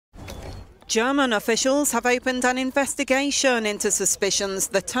German officials have opened an investigation into suspicions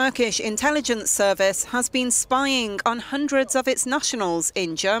the Turkish intelligence service has been spying on hundreds of its nationals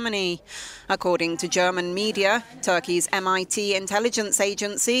in Germany. According to German media, Turkey's MIT intelligence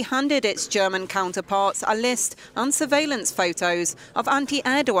agency handed its German counterparts a list and surveillance photos of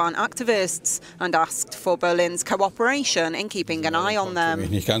anti-Erdogan activists and asked for Berlin's cooperation in keeping an eye on them.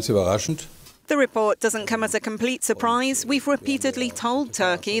 The report doesn't come as a complete surprise. We've repeatedly told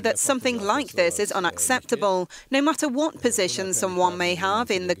Turkey that something like this is unacceptable. No matter what position someone may have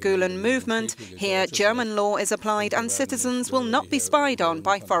in the Gulen movement, here German law is applied and citizens will not be spied on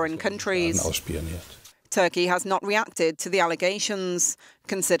by foreign countries. Turkey has not reacted to the allegations.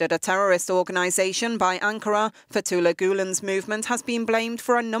 Considered a terrorist organisation by Ankara, Fethullah Gulen's movement has been blamed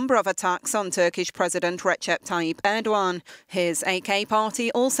for a number of attacks on Turkish President Recep Tayyip Erdogan. His AK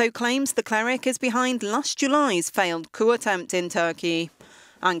party also claims the cleric is behind last July's failed coup attempt in Turkey.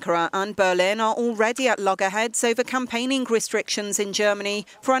 Ankara and Berlin are already at loggerheads over campaigning restrictions in Germany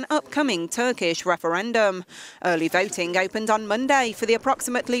for an upcoming Turkish referendum. Early voting opened on Monday for the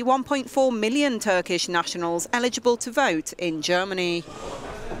approximately 1.4 million Turkish nationals eligible to vote in Germany.